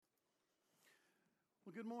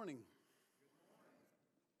Well, good morning.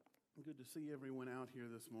 Good to see everyone out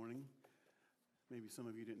here this morning. Maybe some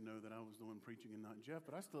of you didn't know that I was the one preaching and not Jeff,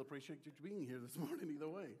 but I still appreciate you being here this morning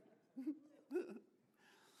either way.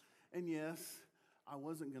 And yes, I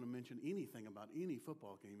wasn't going to mention anything about any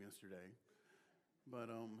football game yesterday,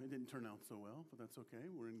 but it didn't turn out so well, but that's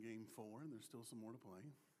okay. We're in game 4, and there's still some more to play.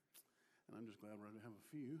 And I'm just glad we're going to have a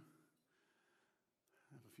few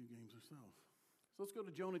games ourselves. So let's go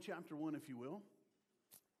to Jonah chapter 1, if you will.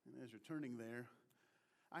 And as you're turning there,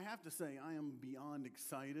 I have to say I am beyond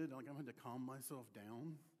excited. Like, I'm having to calm myself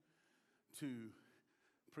down to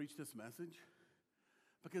preach this message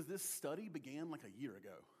because this study began like a year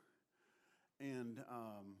ago. And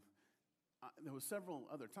there was several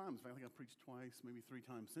other times. I think I've preached twice, maybe 3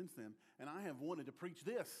 times since then. And I have wanted to preach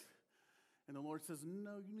this. And the Lord says,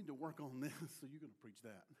 no, you need to work on this, so you're going to preach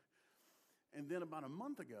that. And then about a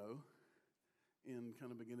month ago, in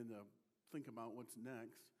kind of beginning to think about what's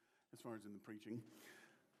next, as far as in the preaching,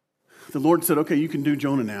 the Lord said, okay, you can do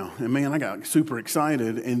Jonah now. And man, I got super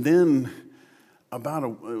excited. And then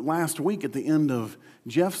about last week at the end of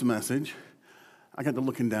Jeff's message, I got to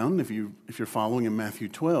looking down. If you're following in Matthew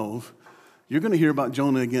 12, you're going to hear about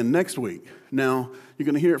Jonah again next week. Now, you're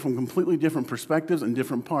going to hear it from completely different perspectives and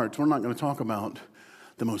different parts. We're not going to talk about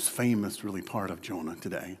the most famous, really, part of Jonah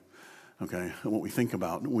today, okay, and what we think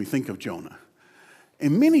about when we think of Jonah.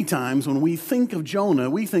 And many times when we think of Jonah,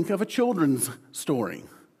 we think of a children's story.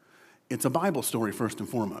 It's a Bible story first and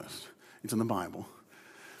foremost. It's in the Bible.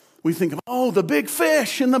 We think of, the big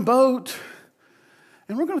fish in the boat.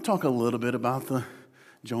 And we're going to talk a little bit about the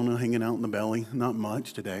Jonah hanging out in the belly. Not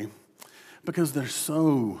much today. Because there's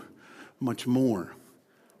so much more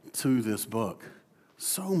to this book.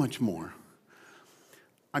 So much more.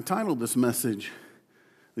 I titled this message,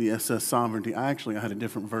 The SS Sovereignty. I had a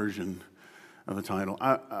different version of the title.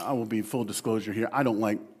 I will be full disclosure here. I don't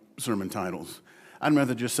like sermon titles. I'd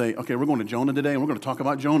rather just say, okay, we're going to Jonah today, and we're going to talk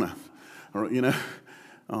about Jonah. Or,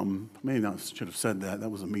 maybe not should have said that. That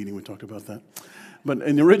was a meeting. We talked about that.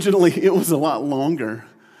 And originally, it was a lot longer,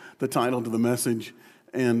 the title to the message.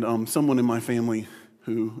 And someone in my family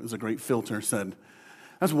who is a great filter said,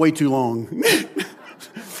 that's way too long.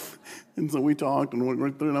 And so we talked and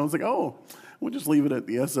went through, and I was like, we'll just leave it at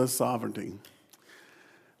the SS Sovereignty.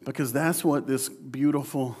 Because that's what this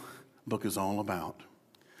beautiful book is all about.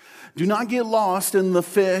 Do not get lost in the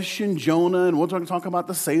fish and Jonah, and we'll talk about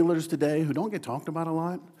the sailors today who don't get talked about a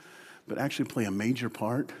lot, but actually play a major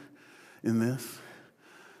part in this.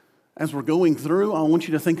 As we're going through, I want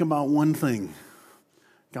you to think about one thing.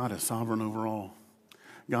 God is sovereign over all.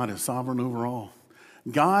 God is sovereign over all.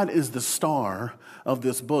 God is the star of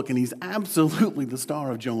this book, and he's absolutely the star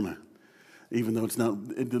of Jonah. Even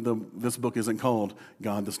though this book isn't called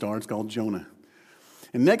God the Star, it's called Jonah.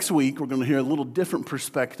 And next week, we're going to hear a little different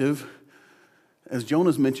perspective. As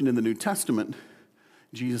Jonah's mentioned in the New Testament,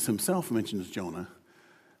 Jesus himself mentions Jonah,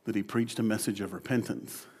 that he preached a message of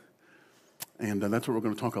repentance. And that's what we're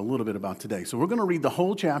going to talk a little bit about today. So we're going to read the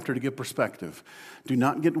whole chapter to get perspective. Do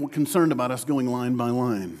not get concerned about us going line by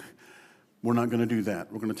line. We're not going to do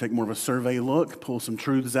that. We're going to take more of a survey look, pull some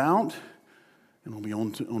truths out, and we'll be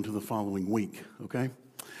on to the following week, okay?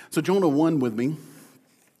 So Jonah 1 with me.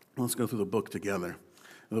 Let's go through the book together,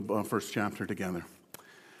 the first chapter together.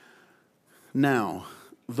 Now,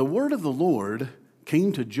 the word of the Lord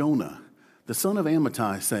came to Jonah, the son of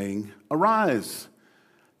Amittai, saying, Arise,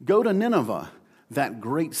 go to Nineveh, that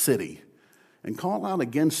great city, and call out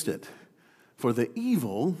against it, for the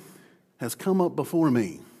evil has come up before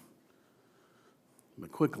me.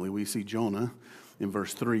 But quickly we see Jonah. In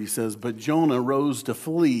verse 3 says, But Jonah rose to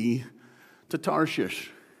flee to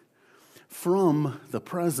Tarshish from the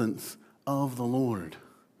presence of the Lord.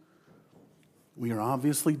 We are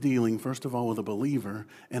obviously dealing, first of all, with a believer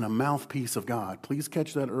and a mouthpiece of God. Please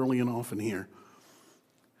catch that early and often here.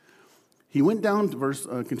 He went down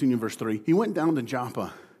to continue verse 3. He went down to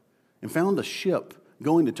Joppa and found a ship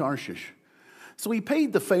going to Tarshish. So he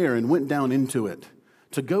paid the fare and went down into it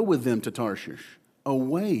to go with them to Tarshish,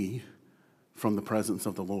 away from the presence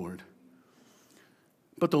of the Lord.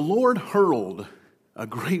 But the Lord hurled a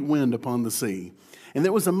great wind upon the sea, and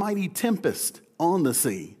there was a mighty tempest on the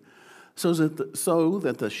sea, so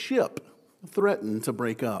that the ship threatened to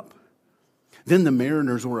break up. Then the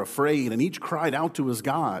mariners were afraid, and each cried out to his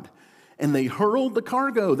God, and they hurled the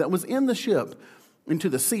cargo that was in the ship into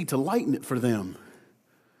the sea to lighten it for them.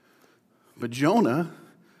 But Jonah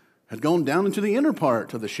had gone down into the inner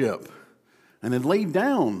part of the ship and had laid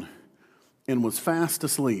down and was fast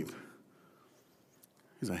asleep.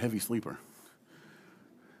 He's a heavy sleeper.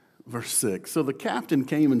 Verse 6, so the captain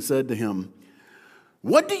came and said to him,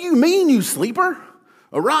 What do you mean, you sleeper?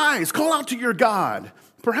 Arise, call out to your God.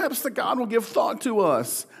 Perhaps the God will give thought to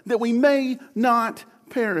us, that we may not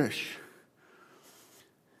perish.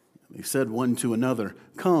 They said one to another,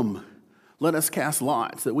 Come, let us cast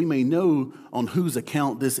lots, that we may know on whose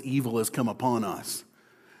account this evil has come upon us.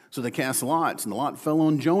 So they cast lots, and the lot fell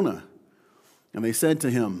on Jonah. And they said to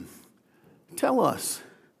him, Tell us,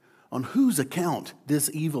 on whose account this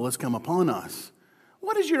evil has come upon us?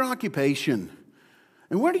 What is your occupation?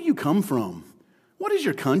 And where do you come from? What is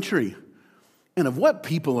your country? And of what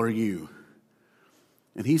people are you?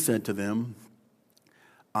 And he said to them,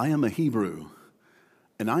 I am a Hebrew,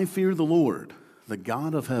 and I fear the Lord, the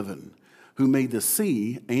God of heaven, who made the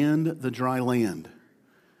sea and the dry land.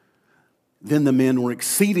 Then the men were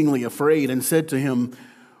exceedingly afraid and said to him,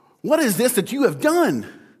 What is this that you have done?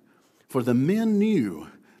 For the men knew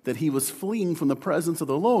that he was fleeing from the presence of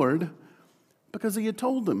the Lord because he had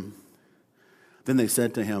told them. Then they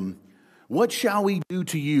said to him, What shall we do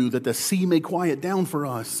to you that the sea may quiet down for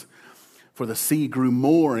us? For the sea grew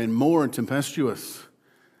more and more tempestuous.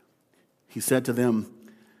 He said to them,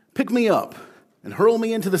 Pick me up and hurl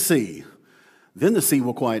me into the sea. Then the sea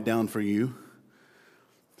will quiet down for you.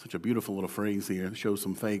 Such a beautiful little phrase here. It shows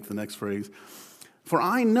some faith, the next phrase. For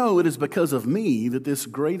I know it is because of me that this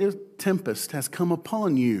greatest tempest has come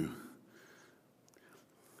upon you.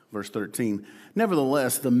 Verse 13.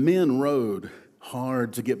 Nevertheless, the men rowed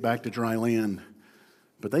hard to get back to dry land,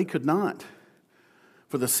 but they could not.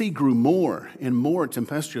 For the sea grew more and more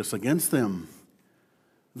tempestuous against them.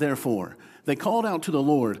 Therefore, they called out to the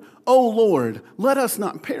Lord, O Lord, let us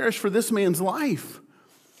not perish for this man's life,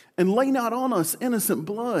 and lay not on us innocent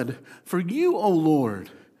blood. For you, O Lord,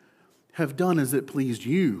 have done as it pleased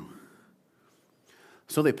you.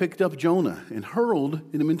 So they picked up Jonah and hurled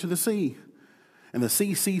him into the sea, and the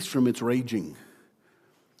sea ceased from its raging.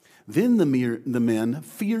 Then the men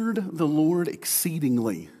feared the Lord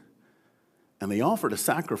exceedingly, and they offered a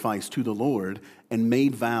sacrifice to the Lord and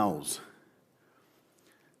made vows.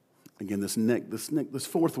 Again, this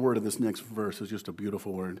fourth word of this next verse is just a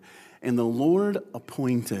beautiful word. And the Lord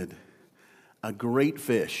appointed a great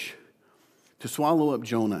fish to swallow up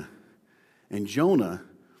Jonah. And Jonah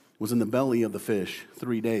was in the belly of the fish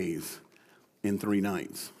 3 days and 3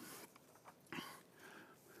 nights.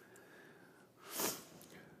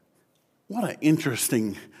 What an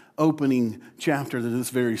interesting opening chapter to this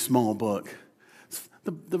very small book.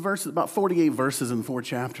 The verse is about 48 verses in 4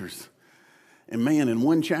 chapters. And man, in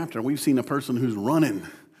one chapter, we've seen a person who's running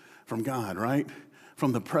from God, right?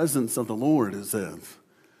 From the presence of the Lord, it says.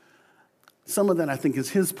 Some of that, I think,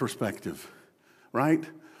 is his perspective, right?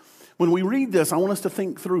 When we read this, I want us to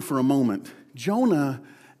think through for a moment. Jonah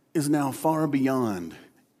is now far beyond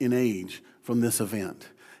in age from this event.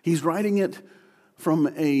 He's writing it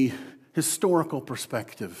from a historical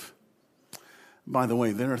perspective. By the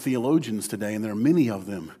way, there are theologians today, and there are many of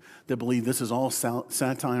them, that believe this is all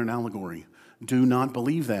satire and allegory. Do not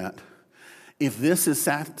believe that. If this is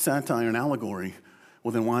satire and allegory,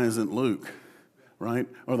 well, then why isn't Luke, right?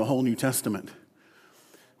 Or the whole New Testament?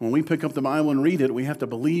 When we pick up the Bible and read it, we have to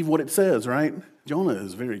believe what it says, right? Jonah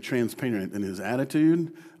is very transparent in his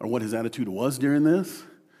attitude, or what his attitude was during this,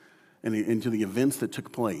 and into the events that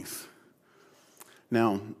took place.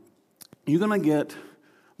 Now, you're going to get,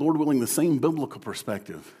 Lord willing, the same biblical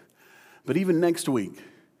perspective. But even next week,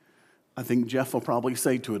 I think Jeff will probably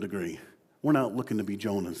say to a degree, we're not looking to be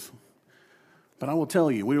Jonahs. But I will tell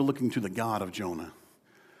you, we are looking to the God of Jonah.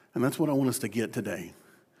 And that's what I want us to get today.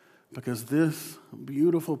 Because this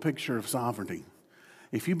beautiful picture of sovereignty,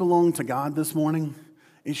 if you belong to God this morning,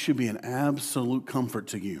 it should be an absolute comfort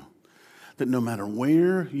to you. That no matter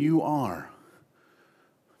where you are,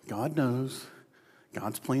 God knows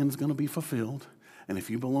God's plan is going to be fulfilled. And if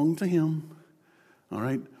you belong to Him, all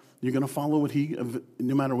right, you're going to follow what He,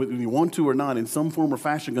 no matter whether you want to or not, in some form or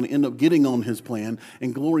fashion, going to end up getting on His plan,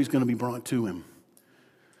 and glory is going to be brought to Him.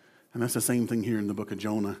 And that's the same thing here in the book of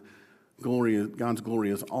Jonah. God's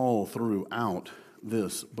glory is all throughout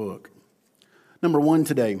this book. Number 1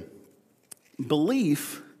 today,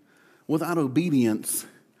 belief without obedience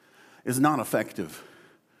is not effective.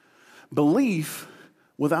 Belief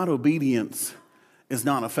without obedience is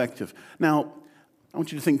not effective. Now, I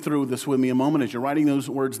want you to think through this with me a moment as you're writing those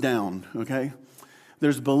words down, okay?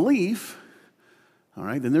 There's belief, all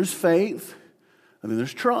right? Then there's faith, and then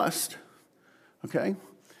there's trust, okay?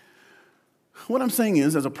 What I'm saying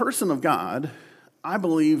is, as a person of God, I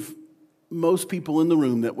believe most people in the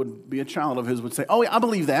room that would be a child of His would say, oh, yeah, I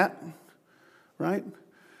believe that, right?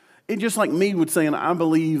 It just like me would say, and I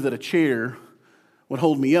believe that a chair would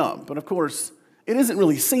hold me up. But of course, it isn't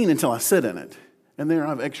really seen until I sit in it. And there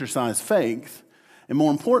I've exercised faith. And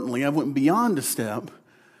more importantly, I went beyond a step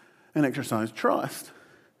and exercise trust.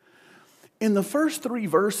 In the first 3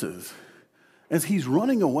 verses, as he's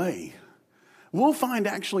running away, we'll find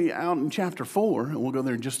actually out in chapter 4, and we'll go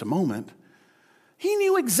there in just a moment, he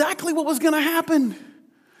knew exactly what was going to happen.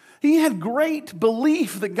 He had great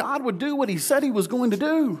belief that God would do what he said he was going to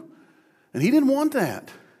do, and he didn't want that.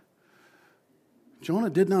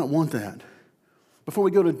 Jonah did not want that. Before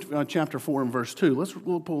we go to chapter 4 and verse 2,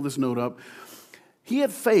 we'll pull this note up. He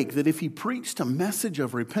had faith that if he preached a message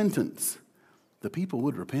of repentance, the people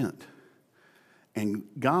would repent, and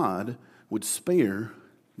God would spare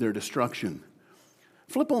their destruction.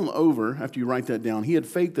 Flip on over after you write that down. He had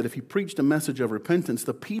faith that if he preached a message of repentance,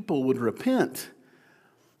 the people would repent,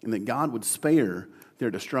 and that God would spare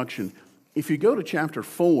their destruction. If you go to chapter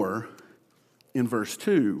 4 in verse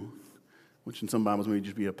 2, which in some Bibles may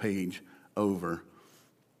just be a page over,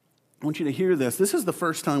 I want you to hear this. This is the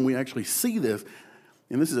first time we actually see this.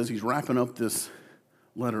 And this is as he's wrapping up this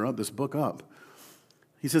letter up, this book up.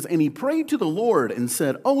 He says, and he prayed to the Lord and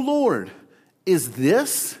said, "O Lord, is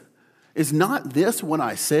not this what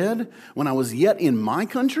I said when I was yet in my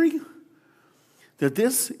country? That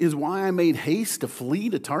this is why I made haste to flee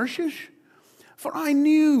to Tarshish? For I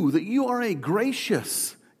knew that you are a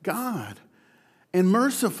gracious God and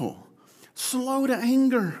merciful, slow to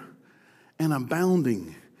anger, and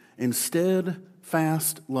abounding in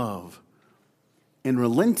steadfast love, and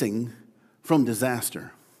relenting from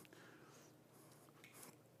disaster."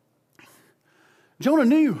 Jonah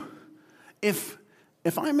knew, if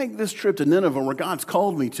I make this trip to Nineveh where God's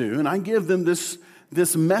called me to, and I give them this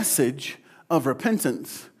message of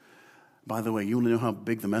repentance. By the way, you want to know how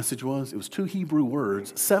big the message was? It was 2 Hebrew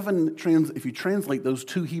words. If you translate those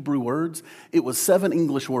 2 Hebrew words, it was 7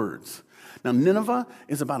 English words. Now, Nineveh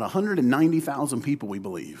is about 190,000 people, we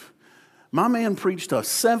believe. My man preached a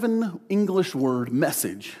 7 English word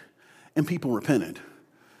message, and people repented.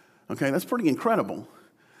 Okay, that's pretty incredible.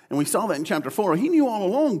 And we saw that in chapter 4. He knew all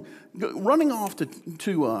along, running off to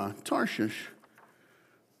Tarshish,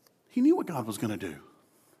 he knew what God was going to do.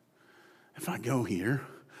 If I go here,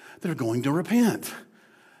 they're going to repent.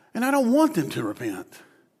 And I don't want them to repent.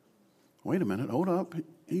 Wait a minute, hold up.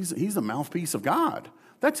 He's the mouthpiece of God.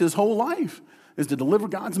 That's his whole life, is to deliver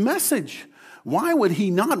God's message. Why would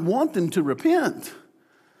he not want them to repent?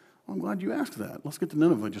 Well, I'm glad you asked that. Let's get to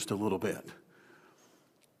Nineveh just a little bit.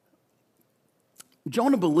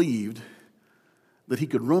 Jonah believed that he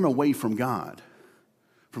could run away from God,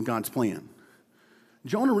 from God's plan.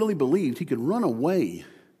 Jonah really believed he could run away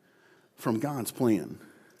from God's plan.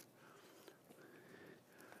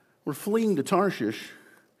 We're fleeing to Tarshish.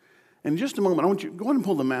 And in just a moment, I want you to go ahead and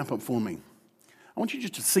pull the map up for me. I want you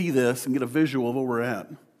just to see this and get a visual of where we're at.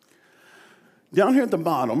 Down here at the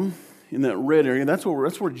bottom, in that red area, that's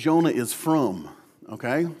where Jonah is from,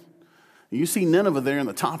 okay? You see Nineveh there in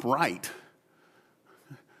the top right.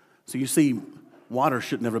 So you see, water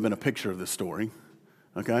should never have been a picture of this story,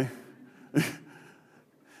 okay?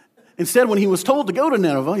 Instead, when he was told to go to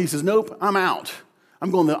Nineveh, he says, nope, I'm out.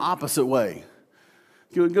 I'm going the opposite way.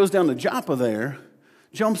 He goes down to Joppa there,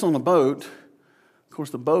 jumps on a boat. Of course,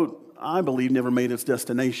 the boat, I believe, never made its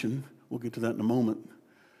destination. We'll get to that in a moment.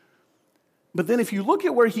 But then if you look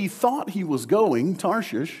at where he thought he was going,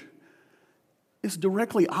 Tarshish, it's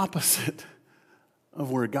directly opposite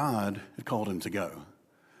of where God had called him to go.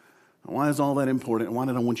 Why is all that important? Why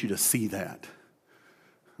did I want you to see that?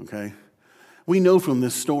 Okay? We know from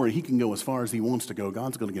this story he can go as far as he wants to go.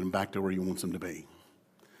 God's going to get him back to where he wants him to be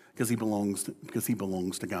because he belongs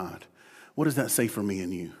to God. What does that say for me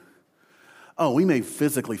and you? Oh, we may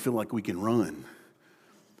physically feel like we can run.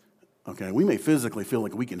 Okay? We may physically feel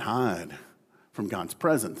like we can hide from God's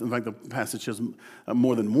presence. In fact, the passage says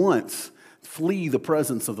more than once, flee the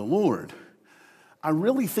presence of the Lord. I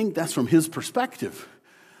really think that's from his perspective.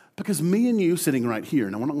 Because me and you sitting right here,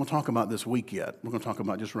 now we're not going to talk about this week yet. We're going to talk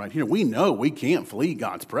about just right here. We know we can't flee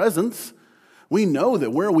God's presence. We know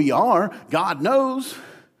that where we are, God knows.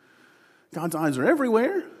 God's eyes are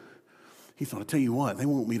everywhere. He thought, I'll tell you what, they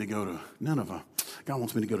want me to go to Nineveh. God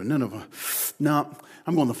wants me to go to Nineveh. No,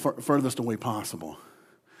 I'm going the furthest away possible.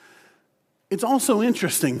 It's also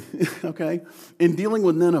interesting, okay, in dealing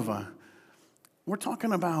with Nineveh, we're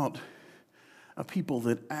talking about a people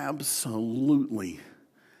that absolutely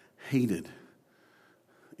hated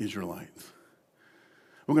Israelites.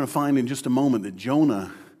 We're going to find in just a moment that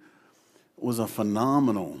Jonah was a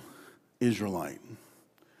phenomenal Israelite.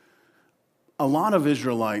 A lot of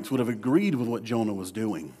Israelites would have agreed with what Jonah was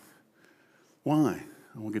doing. Why?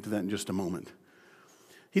 We'll get to that in just a moment.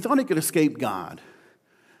 He thought he could escape God.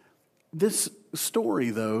 This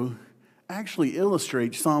story, though, actually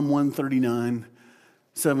illustrates Psalm 139,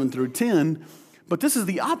 7 through 10, But this is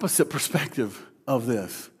the opposite perspective of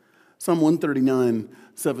this. Psalm 139,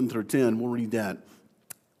 7 through 10, we'll read that.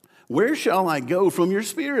 Where shall I go from your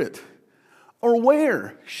spirit? Or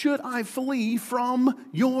where should I flee from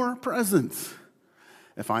your presence?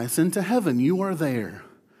 If I ascend to heaven, you are there.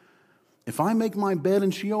 If I make my bed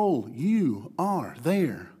in Sheol, you are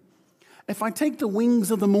there. If I take the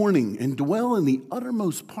wings of the morning and dwell in the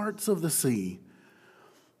uttermost parts of the sea,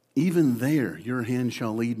 even there your hand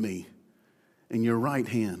shall lead me, and your right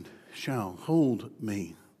hand shall hold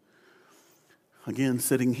me. Again,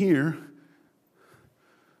 sitting here,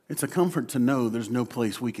 it's a comfort to know there's no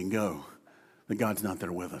place we can go that God's not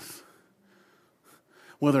there with us.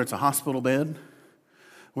 Whether it's a hospital bed,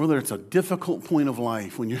 whether it's a difficult point of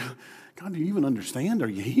life when you're, God, do you even understand? Are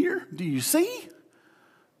you here? Do you see?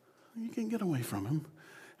 You can't get away from him.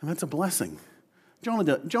 And that's a blessing.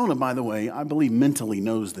 Jonah, by the way, I believe mentally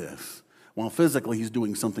knows this. While physically he's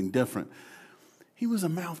doing something different. He was a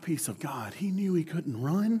mouthpiece of God. He knew he couldn't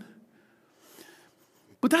run.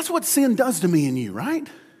 But that's what sin does to me and you, right?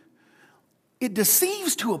 It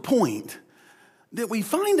deceives to a point that we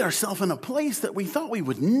find ourselves in a place that we thought we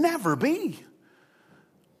would never be.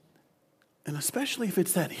 And especially if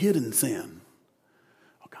it's that hidden sin.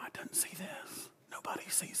 Oh, God doesn't see this. Nobody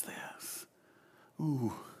sees this.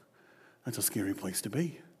 Ooh, that's a scary place to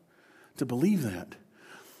be, to believe that.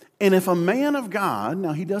 And if a man of God,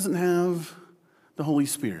 now he doesn't have the Holy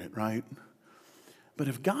Spirit, right? But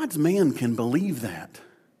if God's man can believe that,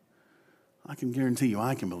 I can guarantee you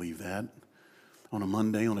I can believe that on a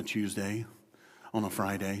Monday, on a Tuesday, on a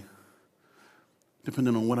Friday,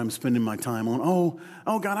 depending on what I'm spending my time on.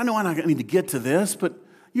 Oh God, I know I need to get to this, but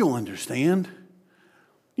you'll understand.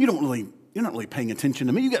 You're not really paying attention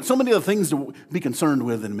to me. You got so many other things to be concerned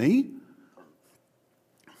with than me.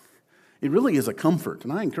 It really is a comfort,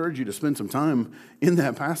 and I encourage you to spend some time in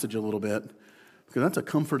that passage a little bit, because that's a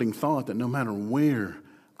comforting thought that no matter where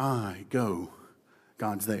I go,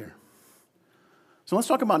 God's there. So let's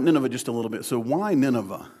talk about Nineveh just a little bit. So why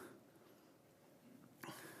Nineveh?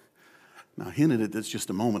 Now, I hinted at this just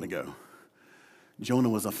a moment ago. Jonah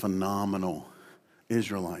was a phenomenal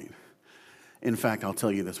Israelite. In fact, I'll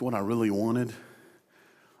tell you this. What I really wanted,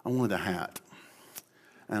 I wanted a hat.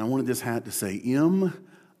 And I wanted this hat to say M-I-G-A,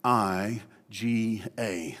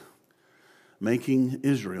 making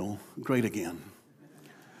Israel great again.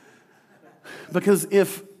 Because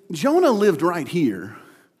if Jonah lived right here,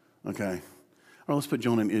 okay, or let's put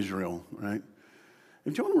Jonah in Israel, right?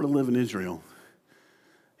 If Jonah were to live in Israel,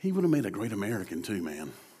 he would have made a great American too,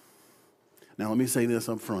 man. Now, let me say this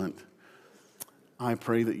up front. I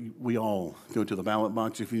pray that we all go to the ballot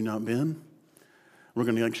box if you've not been. We're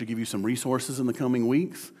going to actually give you some resources in the coming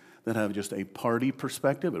weeks that have just a party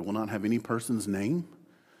perspective. It will not have any person's name.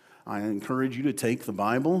 I encourage you to take the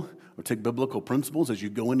Bible or take biblical principles as you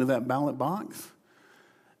go into that ballot box.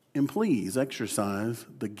 And please exercise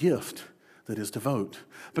the gift that is to vote.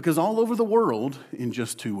 Because all over the world, in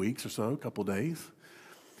just 2 weeks or so, a couple days,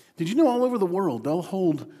 did you know all over the world they'll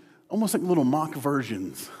hold almost like little mock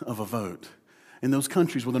versions of a vote in those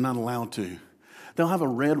countries where they're not allowed to? They'll have a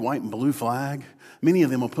red, white, and blue flag. Many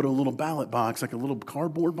of them will put a little ballot box, like a little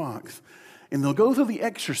cardboard box, and they'll go through the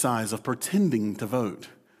exercise of pretending to vote.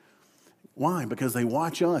 Why? Because they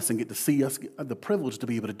watch us and get to see us, the privilege to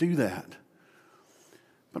be able to do that.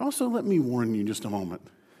 But also let me warn you just a moment.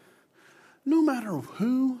 No matter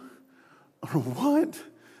who or what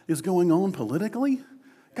is going on politically,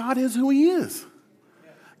 God is who he is.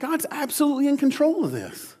 God's absolutely in control of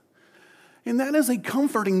this. And that is a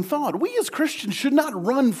comforting thought. We as Christians should not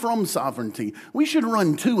run from sovereignty. We should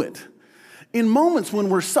run to it. In moments when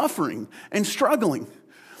we're suffering and struggling,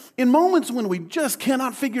 in moments when we just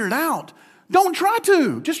cannot figure it out, don't try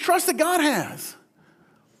to. Just trust that God has.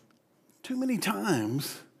 Too many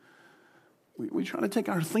times, we try to take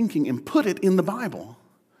our thinking and put it in the Bible.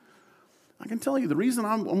 I can tell you the reason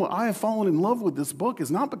I have fallen in love with this book is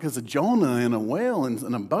not because of Jonah and a whale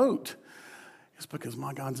and a boat. It's because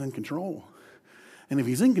my God's in control. And if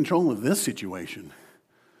he's in control of this situation,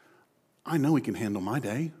 I know he can handle my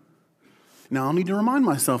day. Now, I'll need to remind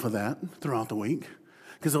myself of that throughout the week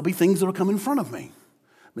because there'll be things that will come in front of me.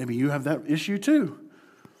 Maybe you have that issue too.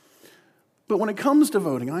 But when it comes to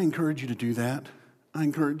voting, I encourage you to do that. I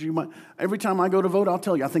encourage you. Every time I go to vote, I'll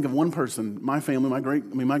tell you, I think of one person, my family,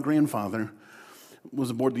 my grandfather was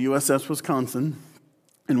aboard the USS Wisconsin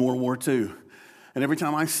in World War II. And every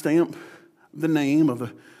time I stamp the name of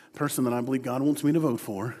the person that I believe God wants me to vote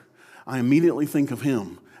for, I immediately think of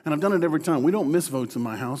him. And I've done it every time. We don't miss votes in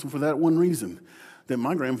my house, and for that one reason, that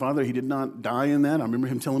my grandfather, he did not die in that. I remember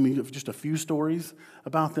him telling me just a few stories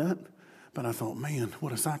about that. But I thought, man,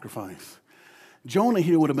 what a sacrifice. Jonah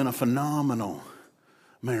here would have been a phenomenal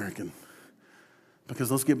American.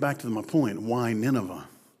 Because let's get back to my point. Why Nineveh?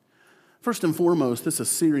 First and foremost, this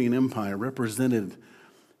Assyrian Empire represented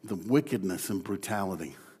the wickedness and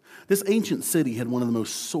brutality. This ancient city had one of the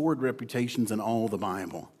most sordid reputations in all the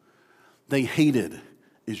Bible. They hated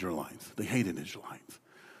Israelites. They hated Israelites.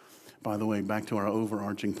 By the way, back to our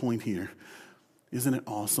overarching point here. Isn't it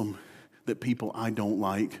awesome that people I don't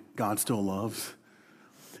like, God still loves?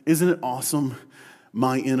 Isn't it awesome,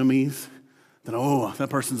 my enemies, that, oh, that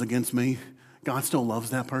person's against me, God still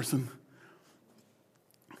loves that person?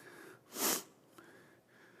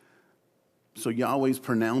 So Yahweh's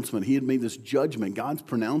pronouncement, he had made this judgment. God's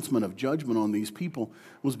pronouncement of judgment on these people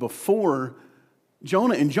was before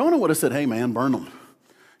Jonah. And Jonah would have said, hey, man, burn them.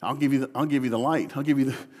 I'll give you the light. I'll give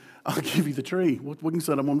you the tree. We can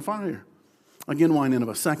set them on fire. Again, why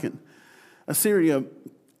Nineveh? Second, Assyria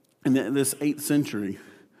in this 8th century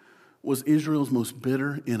was Israel's most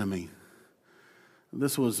bitter enemy.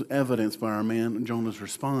 This was evidenced by our man Jonah's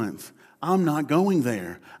response. I'm not going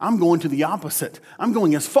there. I'm going to the opposite. I'm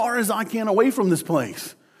going as far as I can away from this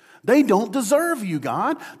place. They don't deserve you,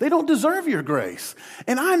 God. They don't deserve your grace.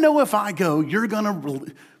 And I know if I go, you're going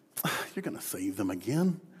to save them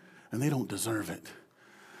again, and they don't deserve it.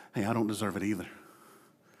 Hey, I don't deserve it either.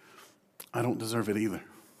 I don't deserve it either.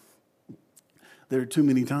 There are too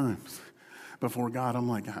many times before God, I'm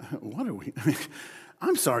like, what are we?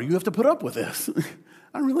 I'm sorry you have to put up with this.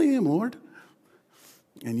 I really am, Lord.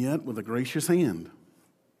 And yet, with a gracious hand,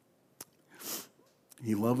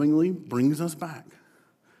 he lovingly brings us back.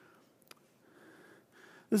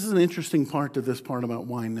 This is an interesting part to this part about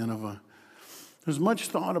why Nineveh. There's much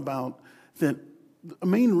thought about that the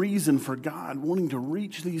main reason for God wanting to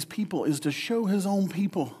reach these people is to show his own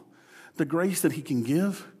people the grace that he can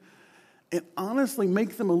give and honestly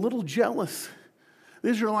make them a little jealous. The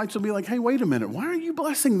Israelites will be like, hey, wait a minute, why are you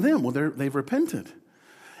blessing them? Well, they've repented.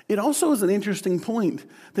 It also is an interesting point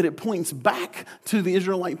that it points back to the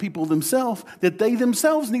Israelite people themselves, that they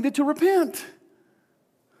themselves needed to repent.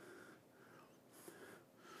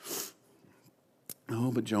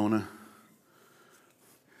 Oh, but Jonah,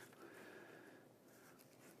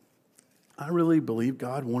 I really believe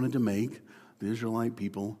God wanted to make the Israelite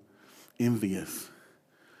people envious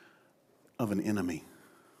of an enemy.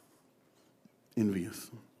 Envious.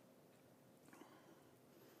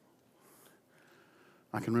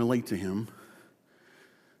 I can relate to him.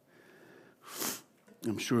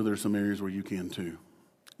 I'm sure there's some areas where you can too.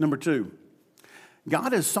 Number 2,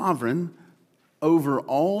 God is sovereign over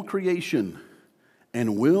all creation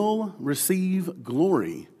and will receive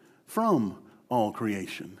glory from all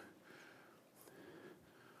creation.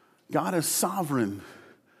 God is sovereign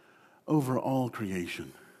over all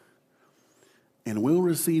creation and will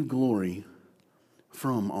receive glory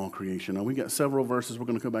from all creation. Now, we got several verses. We're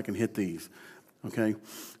going to go back and hit these. Okay?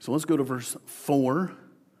 So let's go to verse 4.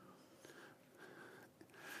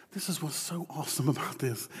 This is what's so awesome about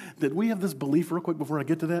this, that we have this belief, real quick before I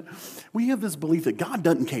get to that, we have this belief that God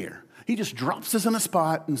doesn't care. He just drops us in a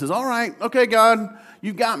spot and says, all right, okay, God,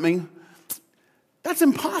 you got me. That's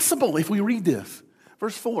impossible if we read this.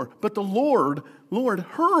 Verse 4, but the Lord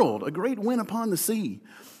hurled a great wind upon the sea,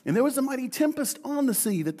 and there was a mighty tempest on the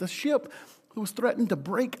sea that the ship was threatened to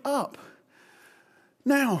break up.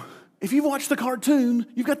 Now, if you've watched the cartoon,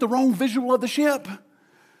 you've got the wrong visual of the ship.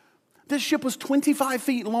 This ship was 25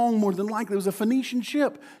 feet long, more than likely. It was a Phoenician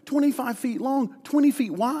ship, 25 feet long, 20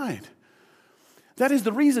 feet wide. That is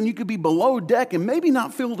the reason you could be below deck and maybe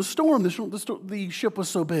not feel the storm. The ship was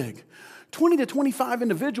so big. 20 to 25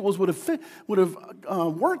 individuals would have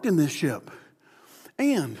worked in this ship.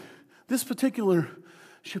 And this particular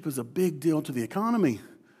ship is a big deal to the economy.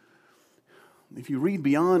 If you read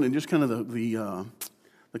beyond and just kind of the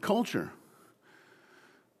culture,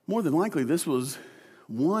 more than likely this was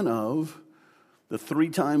one of the 3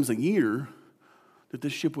 times a year that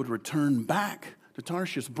this ship would return back to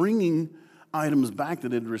Tarshish, bringing items back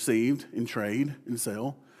that it had received in trade and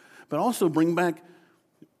sale, but also bring back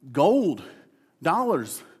gold,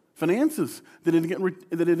 dollars, finances that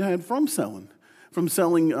it had from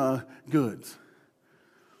selling goods.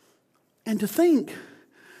 And to think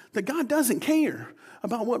that God doesn't care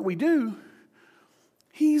about what we do,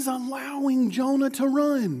 he's allowing Jonah to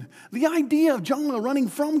run. The idea of Jonah running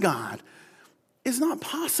from God is not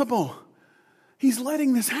possible. He's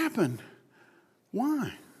letting this happen.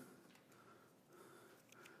 Why?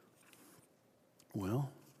 Well,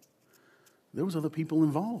 there was other people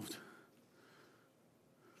involved.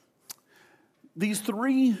 These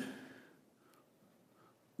three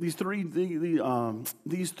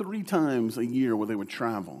times a year where they would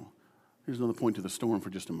travel, Here's another point to the storm for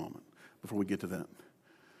just a moment before we get to that.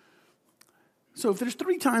 So if there's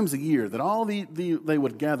 3 times a year that they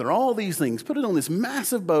would gather all these things, put it on this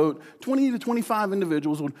massive boat, 20 to 25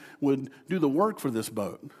 individuals would do the work for this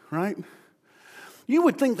boat, right? You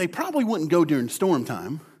would think they probably wouldn't go during storm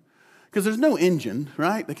time because there's no engine,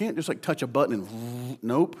 right? They can't just like touch a button and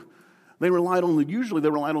nope. Usually they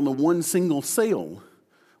relied on the one single sail,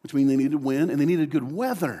 which means they needed wind and they needed good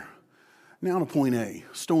weather. Now to point A.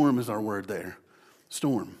 Storm is our word there.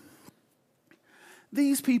 Storm.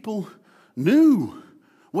 These people knew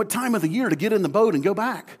what time of the year to get in the boat and go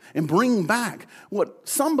back and bring back what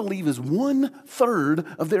some believe is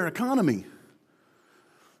 1/3 of their economy.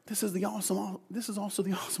 This is also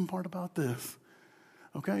the awesome part about this.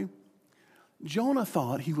 Okay? Jonah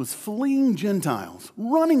thought he was fleeing Gentiles,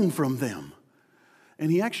 running from them. And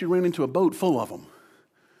he actually ran into a boat full of them.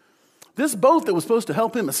 This boat that was supposed to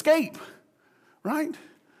help him escape, right,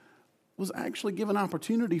 was actually given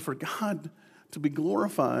opportunity for God to be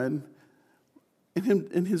glorified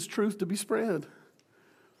and his truth to be spread.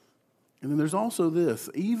 And then there's also this.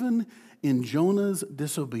 Even in Jonah's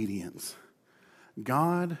disobedience,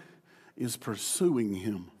 God is pursuing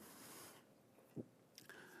him.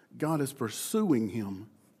 God is pursuing him.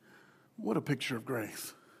 What a picture of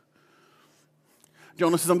grace.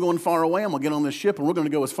 Jonah says, I'm going far away. I'm going to get on this ship, and we're going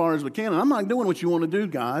to go as far as we can. And I'm not doing what you want to do,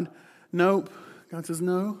 God. Nope. God says,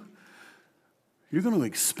 no. You're going to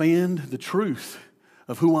expand the truth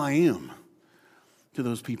of who I am to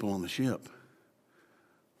those people on the ship.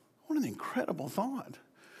 What an incredible thought.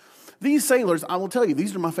 These sailors, I will tell you,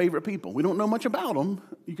 these are my favorite people. We don't know much about them.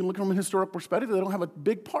 You can look from a historical perspective. They don't have a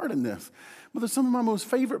big part in this. But they're some of my most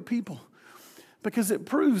favorite people because it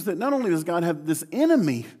proves that not only does God have this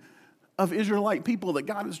enemy of Israelite people that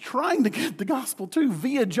God is trying to get the gospel to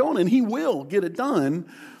via Jonah, and he will get it done,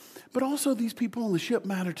 but also these people on the ship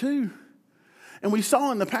matter too. And we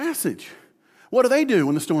saw in the passage, what do they do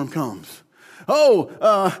when the storm comes?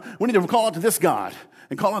 We need to call out to this God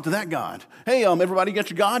and call out to that God. Hey, everybody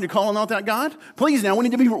got your God? You're calling out that God? Please now, we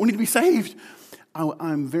need to be saved.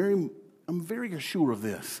 I'm very sure of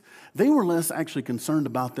this. They were less actually concerned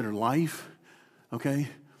about their life, okay?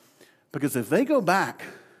 Because if they go back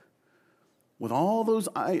with all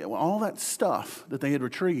that stuff that they had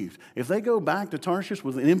retrieved, if they go back to Tarshish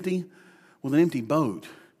with an empty boat,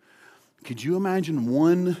 could you imagine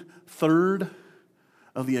 1/3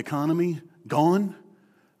 of the economy gone?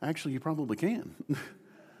 Actually, you probably can.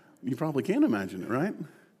 You probably can imagine it, right?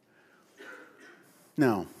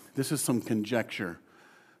 Now, this is some conjecture.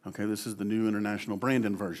 Okay, this is the New International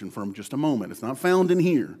Brandon version from just a moment. It's not found in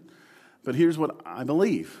here. But here's what I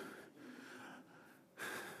believe.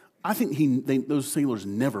 I think those sailors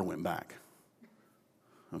never went back.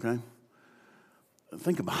 Okay?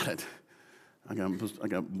 Think about it. I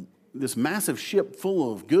got this massive ship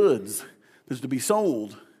full of goods that's to be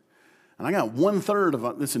sold. And I got 1/3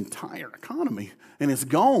 of this entire economy, and it's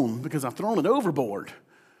gone because I've thrown it overboard.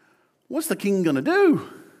 What's the king going to do?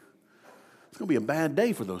 It's going to be a bad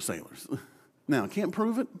day for those sailors. Now, I can't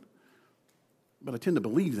prove it, but I tend to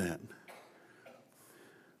believe that.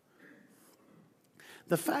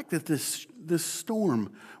 The fact that this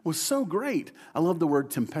storm was so great, I love the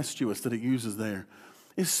word tempestuous that it uses there,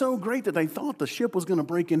 is so great that they thought the ship was going to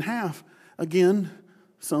break in half. Again,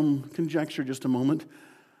 some conjecture just a moment.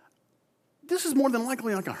 This is more than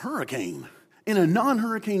likely like a hurricane in a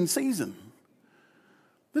non-hurricane season.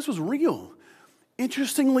 This was real.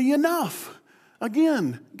 Interestingly enough,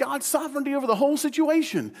 again, God's sovereignty over the whole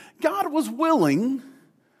situation. God was willing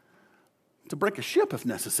to break a ship if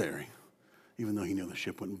necessary. Even though he knew the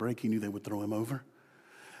ship wouldn't break, he knew they would throw him over.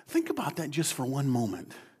 Think about that just for one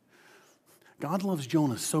moment. God loves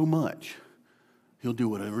Jonah so much, he'll do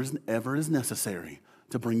whatever is necessary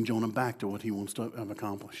to bring Jonah back to what he wants to have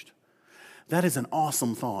accomplished. That is an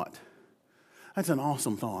awesome thought. That's an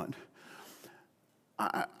awesome thought.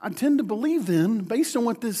 I tend to believe then, based on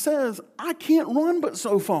what this says, I can't run but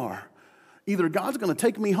so far. Either God's going to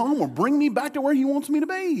take me home or bring me back to where he wants me to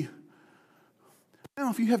be. Now,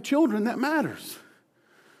 if you have children, that matters.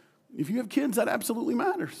 If you have kids, that absolutely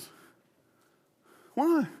matters.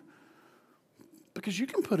 Why? Because you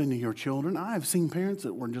can put into your children. I have seen parents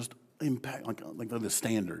that were just like they're the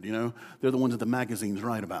standard, you know. They're the ones that the magazines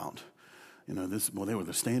write about. You know, they were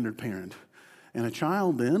the standard parent. And a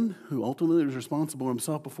child then, who ultimately is responsible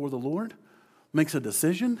himself before the Lord, makes a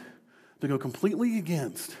decision to go completely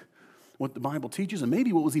against what the Bible teaches and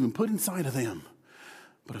maybe what was even put inside of them.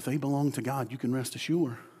 But if they belong to God, you can rest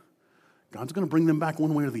assured. God's going to bring them back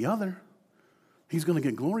one way or the other. He's going to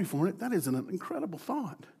get glory for it. That is an incredible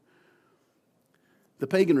thought. The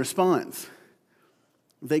pagan response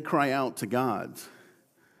they cry out to God.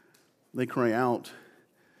 They cry out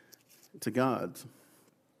to God.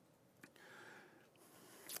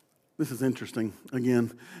 This is interesting.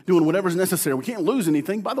 Again, doing whatever's necessary. We can't lose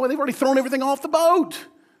anything. By the way, they've already thrown everything off the boat.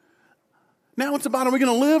 Now it's about, are we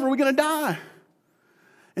going to live or are we going to die?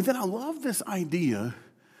 And then I love this idea.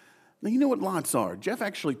 Now, you know what lots are. Jeff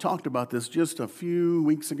actually talked about this just a few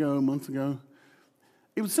weeks ago, months ago.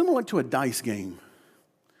 It was similar to a dice game.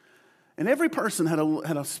 And every person had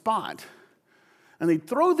a spot. And they'd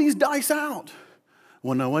throw these dice out.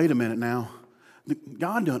 Well, no, wait a minute now.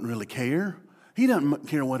 God doesn't really care. He doesn't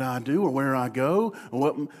care what I do or where I go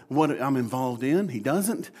or what I'm involved in. He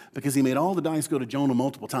doesn't, because he made all the dice go to Jonah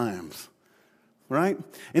multiple times, right?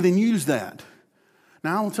 And then use that.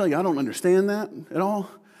 Now, I'll tell you, I don't understand that at all.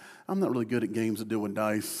 I'm not really good at games that deal with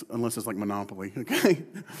dice unless it's like Monopoly, okay?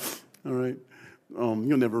 All right.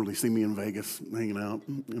 You'll never really see me in Vegas hanging out.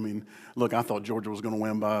 I mean, look, I thought Georgia was going to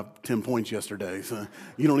win by 10 points yesterday. So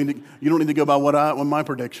you don't need to go by what my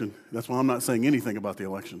prediction. That's why I'm not saying anything about the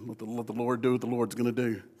election. Let the Lord do what the Lord's going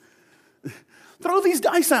to do. Throw these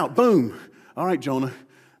dice out. Boom. All right, Jonah,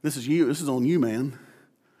 this is you. This is on you, man.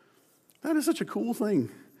 That is such a cool thing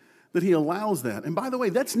that he allows that. And by the way,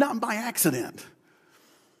 that's not by accident.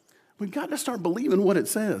 We've got to start believing what it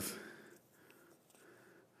says.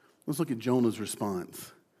 Let's look at Jonah's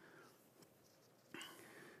response.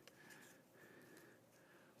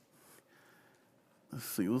 Let's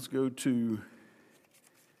see. Let's go to,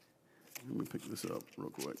 let me pick this up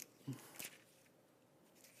real quick.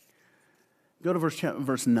 Go to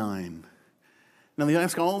verse 9. Now they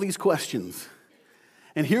ask all these questions.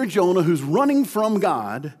 And here Jonah, who's running from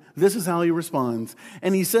God, this is how he responds.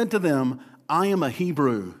 And he said to them, I am a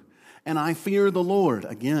Hebrew, and I fear the Lord.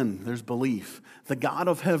 Again, there's belief. The God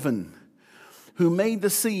of heaven, who made the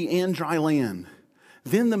sea and dry land.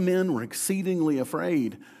 Then the men were exceedingly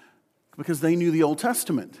afraid because they knew the Old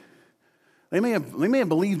Testament. They may have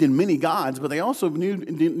believed in many gods, but they also knew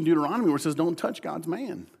in Deuteronomy where it says don't touch God's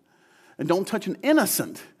man. And don't touch an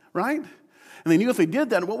innocent, right? And they knew if they did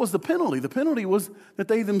that, what was the penalty? The penalty was that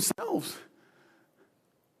they themselves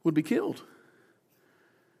would be killed.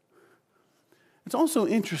 It's also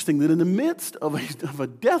interesting that in the midst of a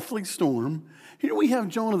deathly storm, here we have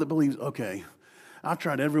Jonah that believes, okay, I've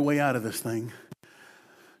tried every way out of this thing.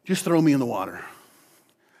 Just throw me in the water.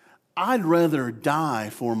 I'd rather die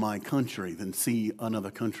for my country than see another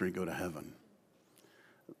country go to heaven.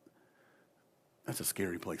 That's a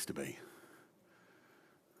scary place to be.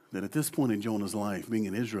 That at this point in Jonah's life, being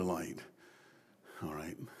an Israelite, all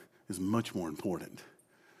right, is much more important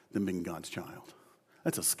than being God's child.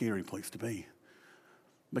 That's a scary place to be.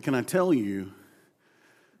 But can I tell you,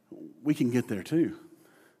 we can get there too.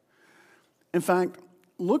 In fact,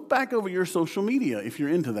 look back over your social media if you're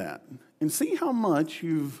into that and see how much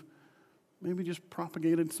you've maybe just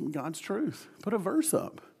propagated some God's truth. Put a verse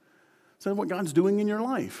up. Say what God's doing in your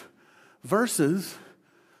life versus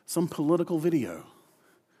some political video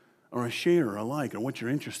or a share or a like or what you're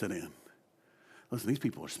interested in. Listen, these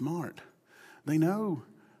people are smart. They know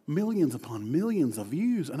millions upon millions of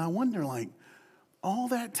views. And I wonder, like, all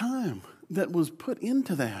that time that was put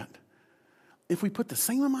into that, if we put the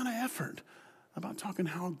same amount of effort about talking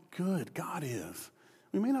how good God is,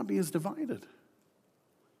 we may not be as divided.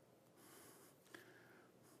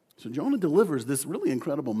 So Jonah delivers this really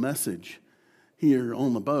incredible message here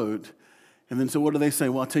on the boat. And then so what do they say?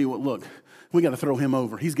 Well, I'll tell you what, look, we got to throw him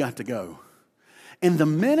over. He's got to go. And the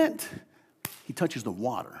minute he touches the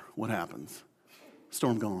water, what happens?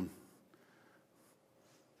 Storm gone.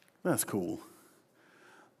 That's cool.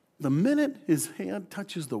 The minute his head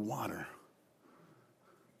touches the water,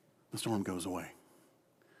 the storm goes away.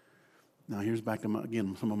 Now here's back to,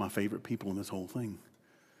 again, some of my favorite people in this whole thing.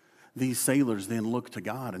 These sailors then look to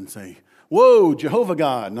God and say, whoa, Jehovah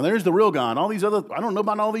God. Now there's the real God. All these other, I don't know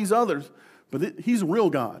about all these others, but he's a real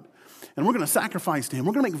God. And we're going to sacrifice to him.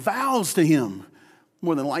 We're going to make vows to him.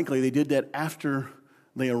 More than likely, they did that after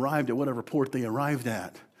they arrived at whatever port they arrived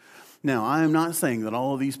at. Now, I am not saying that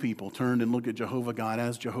all of these people turned and looked at Jehovah God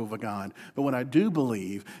as Jehovah God. But what I do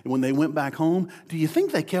believe, when they went back home, do you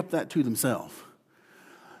think they kept that to themselves?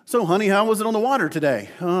 So, honey, how was it on the water today?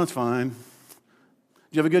 Oh, it's fine.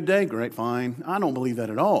 Did you have a good day? Great, fine. I don't believe that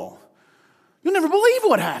at all. You'll never believe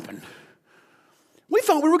what happened. We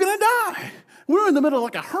thought we were going to die. We were in the middle of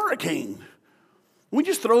like a hurricane. We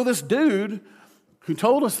just throw this dude who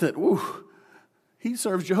told us that, whew, he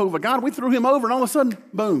serves Jehovah God. We threw him over, and all of a sudden,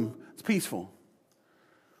 boom, it's peaceful.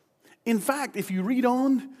 In fact, if you read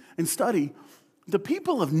on and study, the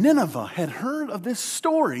people of Nineveh had heard of this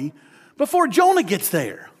story before Jonah gets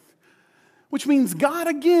there, which means God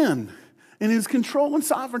again And his control and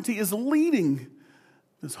sovereignty is leading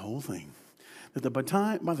this whole thing. That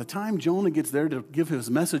by the time Jonah gets there to give his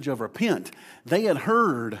message of repent, they had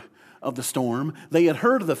heard of the storm. They had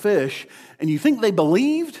heard of the fish. And you think they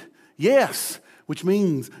believed? Yes. Which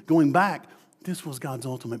means, going back, this was God's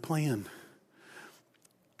ultimate plan.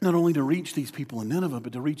 Not only to reach these people in Nineveh,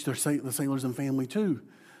 but to reach the sailors and family too.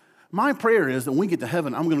 My prayer is that when we get to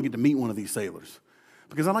heaven, I'm going to get to meet one of these sailors.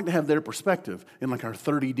 Because I like to have their perspective in like our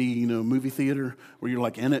 30D, movie theater where you're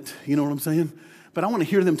like in it. You know what I'm saying? But I want to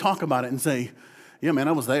hear them talk about it and say, yeah, man,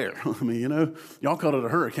 I was there. I mean, y'all called it a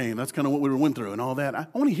hurricane. That's kind of what we went through and all that. I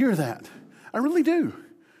want to hear that. I really do.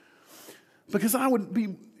 Because I would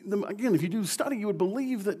be, again, if you do study, you would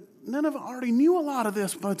believe that Nineveh already knew a lot of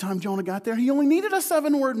this by the time Jonah got there. He only needed a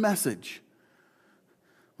 7-word message.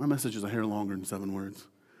 My message is a hair longer than 7 words.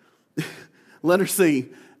 Letter C.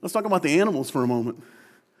 Let's talk about the animals for a moment.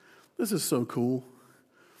 This is so cool.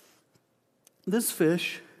 This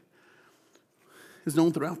fish is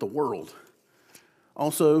known throughout the world.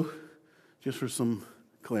 Also, just for some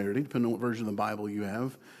clarity, depending on what version of the Bible you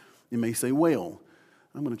have, it may say whale.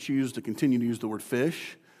 I'm going to choose to continue to use the word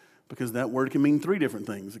fish because that word can mean 3 different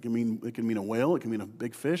things. It can mean a whale, it can mean a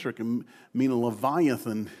big fish, or it can mean a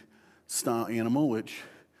Leviathan style animal, which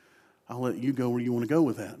I'll let you go where you want to go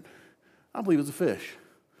with that. I believe it's a fish.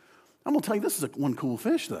 I'm going to tell you, this is one cool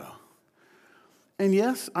fish, though. And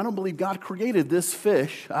yes, I don't believe God created this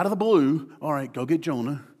fish out of the blue. All right, go get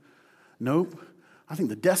Jonah. Nope. I think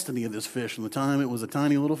the destiny of this fish from the time it was a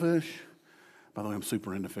tiny little fish. By the way, I'm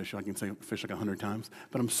super into fish. I can say fish like 100 times,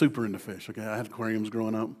 but I'm super into fish. Okay, I had aquariums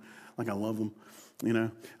growing up. Like, I love them.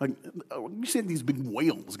 Like you see these big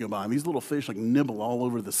whales go by, and these little fish like nibble all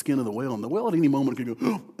over the skin of the whale, and the whale at any moment could go,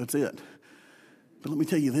 oh, that's it. But let me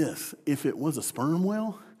tell you this, if it was a sperm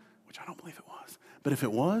whale, which I don't believe it was, but if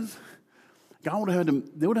it was, there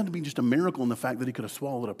would have to be just a miracle in the fact that he could have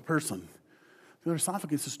swallowed a person. Their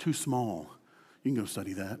esophagus is too small. You can go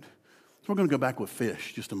study that. So we're going to go back with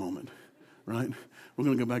fish just a moment, right? We're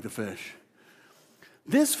going to go back to fish.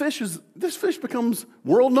 This fish becomes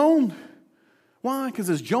world known. Why? Because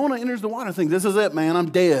as Jonah enters the water, thinks, this is it, man.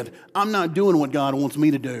 I'm dead. I'm not doing what God wants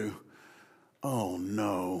me to do. Oh,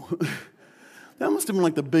 no. That must have been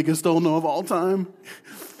like the biggest oh no of all time.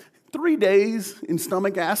 3 days in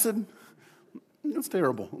stomach acid. That's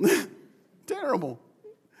terrible. Terrible.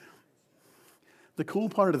 The cool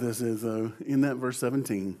part of this is, though, in that verse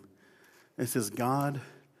 17, it says God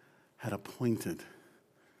had appointed.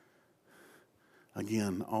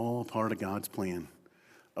 Again, all part of God's plan.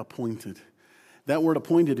 Appointed. That word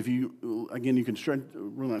appointed, if you can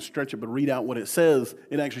not stretch it, but read out what it says.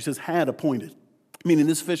 It actually says had appointed. Meaning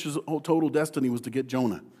this fish's whole total destiny was to get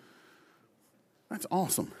Jonah. That's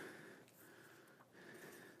awesome.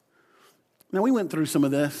 Now, we went through some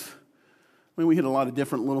of this. I mean, we hit a lot of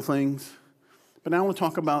different little things. But now I want to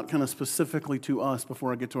talk about kind of specifically to us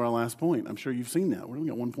before I get to our last point. I'm sure you've seen that. We only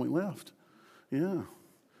got 1 point left. Yeah,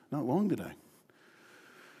 not long today.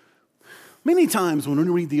 Many times when we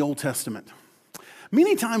read the Old Testament,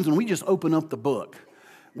 many times when we just open up the book,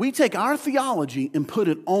 we take our theology and put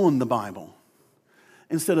it on the Bible.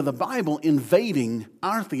 Instead of the Bible invading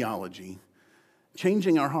our theology,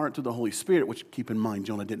 changing our heart to the Holy Spirit, which, keep in mind,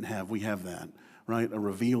 Jonah didn't have. We have that, right? A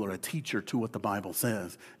revealer, a teacher to what the Bible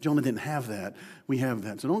says. Jonah didn't have that. We have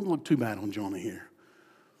that. So don't look too bad on Jonah here.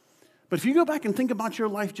 But if you go back and think about your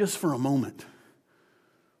life just for a moment,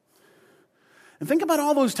 and think about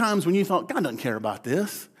all those times when you thought, God doesn't care about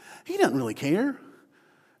this. He doesn't really care.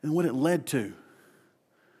 And what it led to.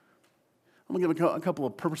 I'm going to give a couple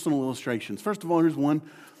of personal illustrations. First of all, here's one.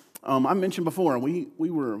 I mentioned before, we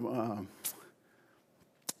were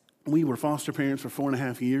foster parents for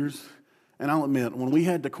 4.5 years. And I'll admit, when we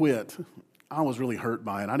had to quit, I was really hurt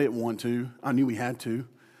by it. I didn't want to. I knew we had to.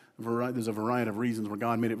 There's a variety of reasons where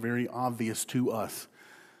God made it very obvious to us.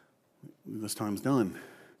 This time's done.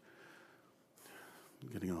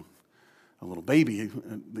 Getting a little baby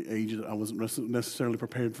at the age that I wasn't necessarily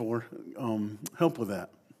prepared for helped with that.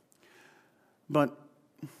 But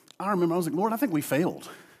I remember I was like, Lord, I think we failed.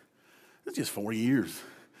 It's just 4 years.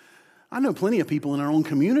 I know plenty of people in our own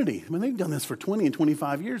community. I mean, they've done this for 20 and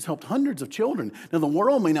 25 years, helped hundreds of children. Now, the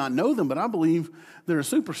world may not know them, but I believe they're a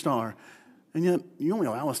superstar. And yet, you only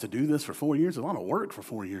allow us to do this for 4 years. A lot of work for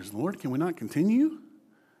 4 years. Lord, can we not continue?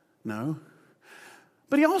 No.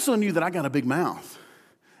 But he also knew that I got a big mouth.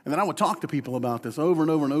 And that I would talk to people about this over and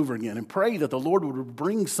over and over again and pray that the Lord would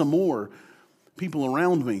bring some more people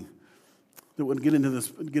around me that would get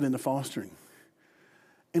into fostering.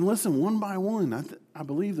 And listen, one by one, I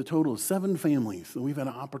believe the total of 7 families that we've had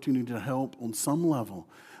an opportunity to help on some level,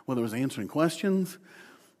 whether it was answering questions,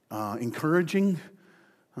 encouraging.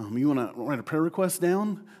 You want to write a prayer request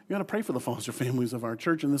down? You got to pray for the foster families of our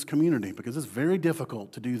church and this community, because it's very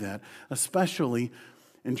difficult to do that, especially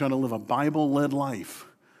in trying to live a Bible-led life,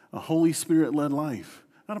 a Holy Spirit-led life.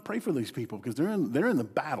 I got to pray for these people because they're in the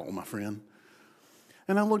battle, my friend.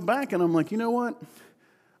 And I look back and I'm like, you know what?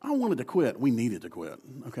 I wanted to quit. We needed to quit,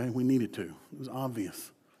 okay? We needed to. It was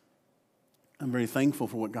obvious. I'm very thankful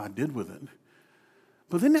for what God did with it.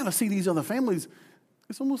 But then now to see these other families,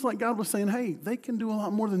 it's almost like God was saying, hey, they can do a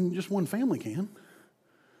lot more than just one family can.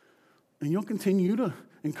 And you'll continue to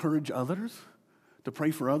encourage others, to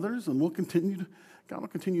pray for others, and God will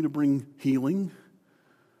continue to bring healing,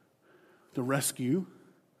 to rescue.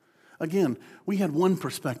 Again, we had one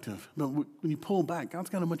perspective, but when you pull back, God's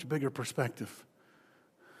got a much bigger perspective.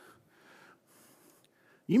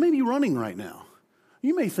 You may be running right now.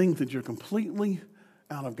 You may think that you're completely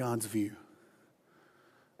out of God's view.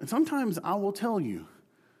 And sometimes I will tell you,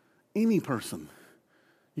 any person,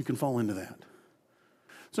 you can fall into that.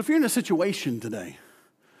 So if you're in a situation today,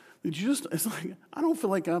 it's like, I don't feel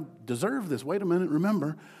like I deserve this. Wait a minute,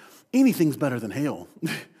 remember, anything's better than hell,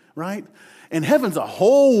 right? And heaven's a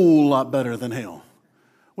whole lot better than hell.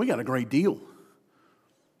 We got a great deal.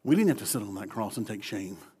 We didn't have to sit on that cross and take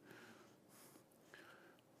shame.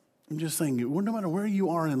 I'm just saying, no matter where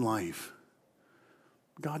you are in life,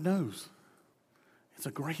 God knows. It's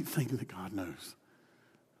a great thing that God knows.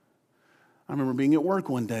 I remember being at work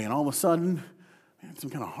one day, and all of a sudden, I had some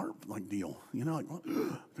kind of heart-like deal. You know, like,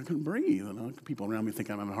 I couldn't breathe. And people around me think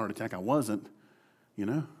I'm having a heart attack. I wasn't, you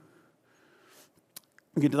know.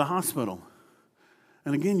 I get to the hospital.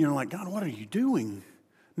 And again, you're like, God, what are you doing?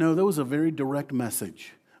 No, that was a very direct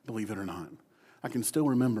message, believe it or not. I can still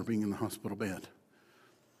remember being in the hospital bed.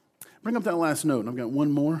 Bring up that last note, and I've got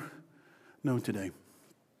one more note today.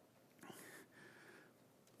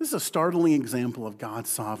 This is a startling example of God's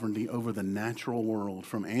sovereignty over the natural world,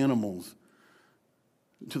 from animals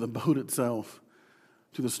to the boat itself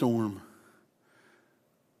to the storm.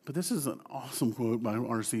 But this is an awesome quote by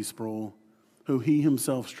R.C. Sproul, who he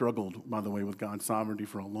himself struggled, by the way, with God's sovereignty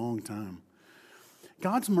for a long time.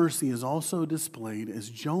 God's mercy is also displayed as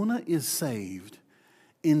Jonah is saved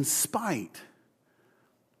in spite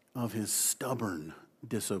of his stubborn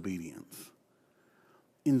disobedience.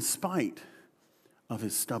 In spite of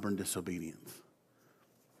his stubborn disobedience.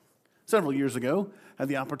 Several years ago, I had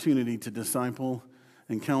the opportunity to disciple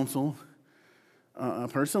and counsel a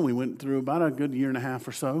person. We went through about a good year and a half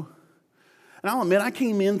or so. And I'll admit, I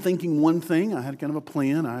came in thinking one thing. I had kind of a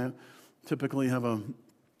plan. I typically have a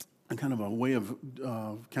kind of a way of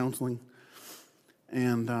counseling.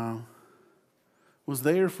 And was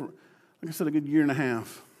there for, like I said, a good year and a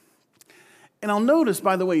half. And I'll notice,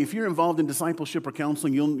 by the way, if you're involved in discipleship or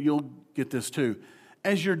counseling, you'll get this too.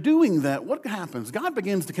 As you're doing that, what happens? God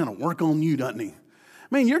begins to kind of work on you, doesn't he?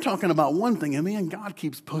 Man, you're talking about one thing, and man, God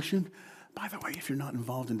keeps pushing. By the way, if you're not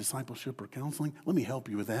involved in discipleship or counseling, let me help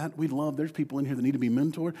you with that. There's people in here that need to be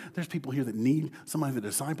mentored. There's people here that need somebody to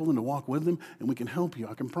disciple them, to walk with them, and we can help you.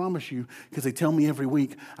 I can promise you, because they tell me every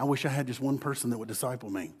week, I wish I had just one person that would disciple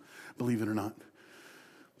me, believe it or not.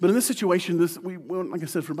 But in this situation, we went, like I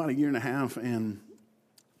said, for about a year and a half, and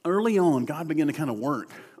early on, God began to kind of work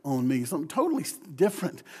on me, something totally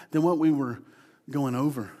different than what we were going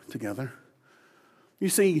over together. You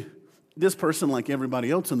see, this person, like everybody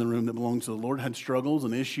else in the room that belongs to the Lord, had struggles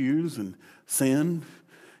and issues and sin,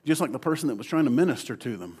 just like the person that was trying to minister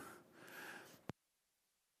to them.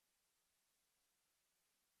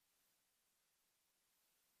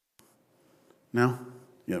 Now?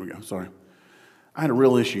 Yeah, there we go, sorry. I had a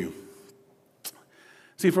real issue.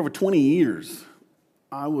 See, for over 20 years,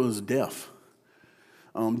 I was deaf.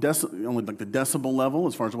 Only like the decibel level,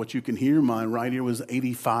 as far as what you can hear, my right ear was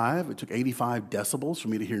 85. It took 85 decibels for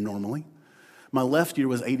me to hear normally. My right ear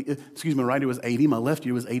was 80, my left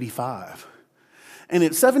ear was 85. And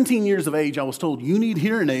at 17 years of age, I was told, you need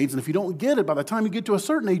hearing aids, and if you don't get it, by the time you get to a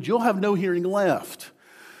certain age, you'll have no hearing left.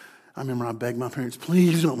 I remember I begged my parents,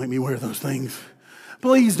 please don't make me wear those things.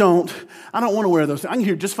 Please don't. I don't want to wear those things. I can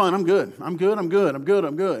hear just fine. I'm good.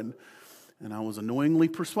 And I was annoyingly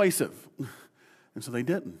persuasive. And so they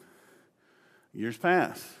didn't. Years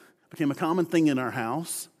passed. It became a common thing in our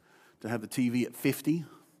house to have the TV at 50,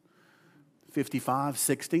 55,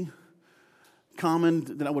 60.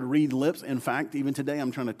 Common that I would read lips. In fact, even today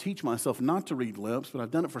I'm trying to teach myself not to read lips, but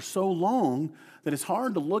I've done it for so long that it's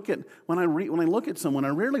hard to look at, when I look at someone, I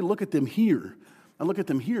rarely look at them here. I look at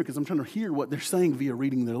them here because I'm trying to hear what they're saying via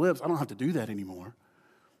reading their lips. I don't have to do that anymore.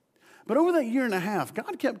 But over that year and a half,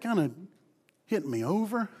 God kept kind of hitting me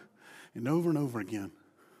over and over and over again.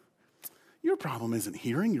 Your problem isn't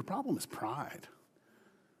hearing. Your problem is pride.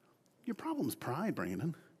 Your problem is pride,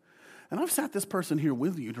 Brandon. And I've sat this person here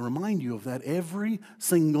with you to remind you of that every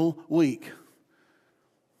single week.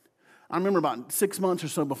 I remember about 6 months or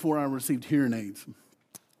so before I received hearing aids,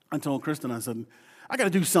 I told Kristen, I said, I got to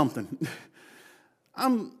do something.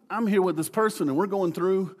 I'm here with this person, and we're going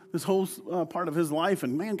through this whole part of his life,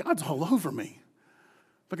 and man, God's all over me.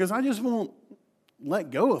 Because I just won't let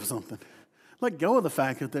go of something. Let go of the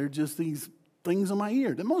fact that there are just these things in my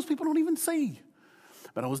ear that most people don't even see.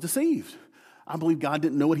 But I was deceived. I believed God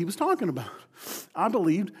didn't know what he was talking about. I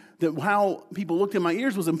believed that how people looked in my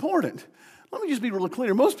ears was important. Let me just be really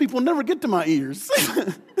clear. Most people never get to my ears.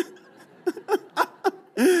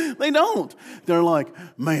 They don't. They're like,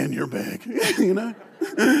 man, you're big, you know?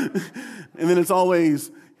 And then it's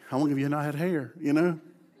always, how long have you not had hair, you know?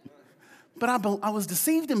 But I was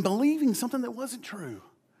deceived in believing something that wasn't true.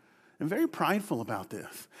 And very prideful about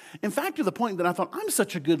this. In fact, to the point that I thought, I'm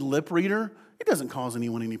such a good lip reader, it doesn't cause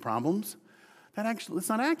anyone any problems. It's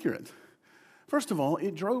not accurate. First of all,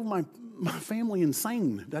 it drove my family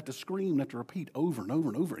insane. They had to scream, they had to repeat over and over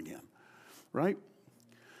and over again, right?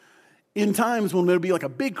 In times when there'd be like a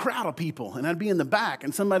big crowd of people, and I'd be in the back,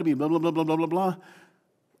 and somebody'd be blah, blah, blah, blah, blah, blah, blah.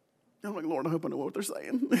 I'm like, Lord, I hope I know what they're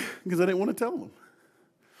saying, because I didn't want to tell them,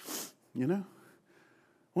 you know?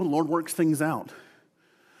 Well, the Lord works things out.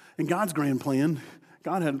 In God's grand plan,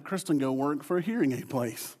 God had Kristen go work for a hearing aid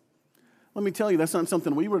place. Let me tell you, that's not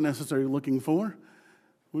something we were necessarily looking for.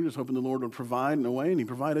 We were just hoping the Lord would provide in a way, and he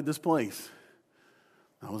provided this place.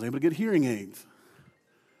 I was able to get hearing aids.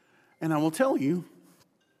 And I will tell you,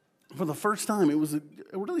 for the first time, it was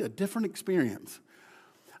really a different experience.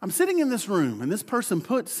 I'm sitting in this room, and this person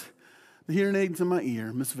puts the hearing aids in my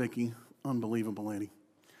ear, Miss Vicky, unbelievable lady.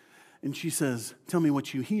 And she says, tell me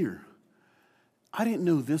what you hear. I didn't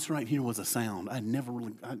know this right here was a sound.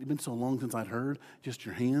 It'd been so long since I'd heard just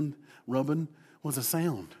your hand rubbing was a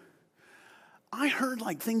sound. I heard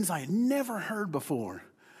like things I had never heard before.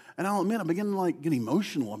 And I'll admit, I began to like get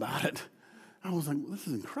emotional about it. I was like, this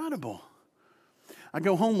is incredible. I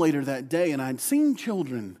go home later that day, and I'd seen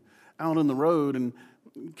children out on the road, and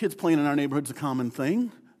kids playing in our neighborhood's a common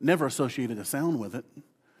thing. Never associated a sound with it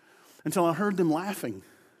until I heard them laughing.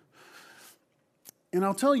 And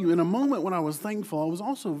I'll tell you, in a moment when I was thankful, I was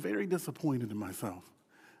also very disappointed in myself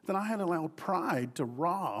that I had allowed pride to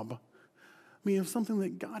rob me of something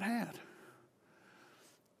that God had.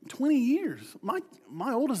 20 years.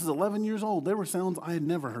 My oldest is 11 years old. There were sounds I had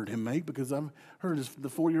never heard him make because I've heard the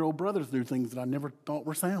 4-year-old brothers do things that I never thought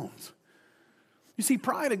were sounds. You see,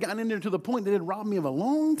 pride had gotten in there to the point that it robbed me of a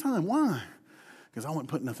long time. Why? Because I wasn't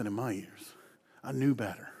putting nothing in my ears. I knew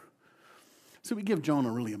better. So we give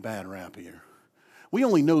Jonah really a bad rap here. We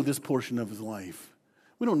only know this portion of his life.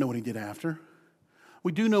 We don't know what he did after.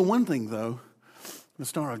 We do know one thing, though. The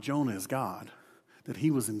star of Jonah is God, that he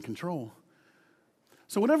was in control.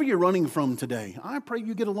 So whatever you're running from today, I pray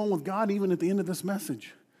you get along with God even at the end of this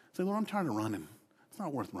message. Say, Lord, I'm tired of running. It's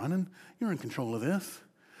not worth running. You're in control of this.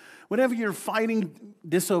 Whatever you're fighting,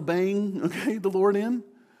 disobeying, okay, the Lord in,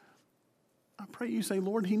 I pray you say,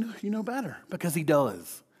 Lord, you know better, because he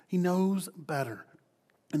does. He knows better,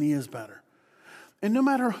 and he is better. And no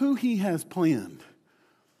matter who he has planned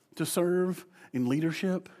to serve in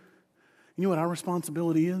leadership, you know what our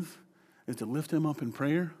responsibility is to lift him up in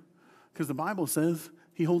prayer. Because the Bible says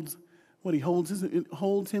it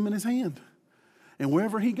holds him in his hand. And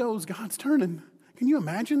wherever he goes, God's turning. Can you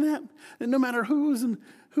imagine that? That no matter who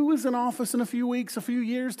is in office in a few weeks, a few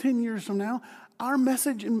years, 10 years from now, our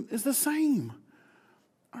message is the same.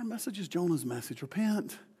 Our message is Jonah's message.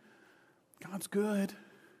 Repent. God's good.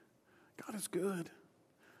 God is good.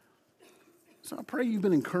 So I pray you've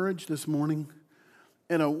been encouraged this morning.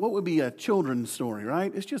 And what would be a children's story,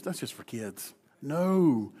 right? That's just for kids.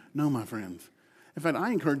 No, my friends. In fact,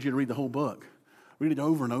 I encourage you to read the whole book. Read it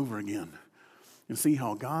over and over again and see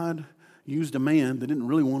how God used a man that didn't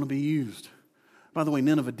really want to be used. By the way,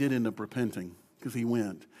 Nineveh did end up repenting because he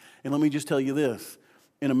went. And let me just tell you this.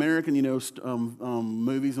 In American,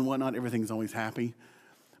 movies and whatnot, everything's always happy.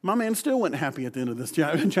 My man still wasn't happy at the end of this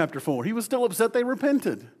chapter 4. He was still upset they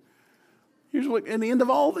repented. Here's what, in the end of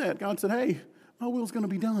all that, God said, hey, my will's going to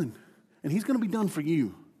be done. And he's going to be done for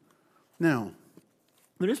you. Now,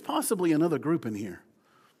 there is possibly another group in here.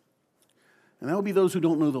 And that would be those who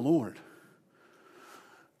don't know the Lord.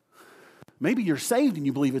 Maybe you're saved and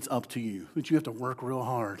you believe it's up to you, that you have to work real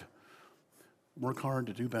hard. Work hard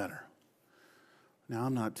to do better. Now,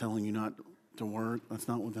 I'm not telling you not to work. That's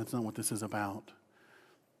not what this is about.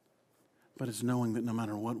 But it's knowing that no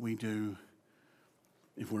matter what we do,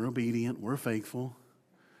 if we're obedient, we're faithful,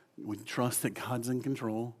 we trust that God's in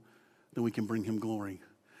control, then we can bring him glory.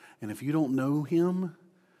 And if you don't know him,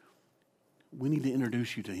 we need to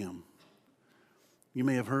introduce you to him. You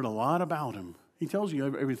may have heard a lot about him. He tells you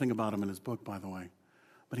everything about him in his book, by the way.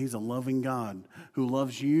 But he's a loving God who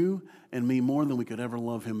loves you and me more than we could ever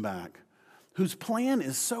love him back, whose plan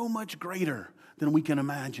is so much greater than we can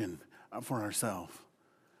imagine for ourselves.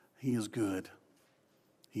 He is good.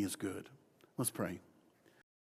 He is good. Let's pray.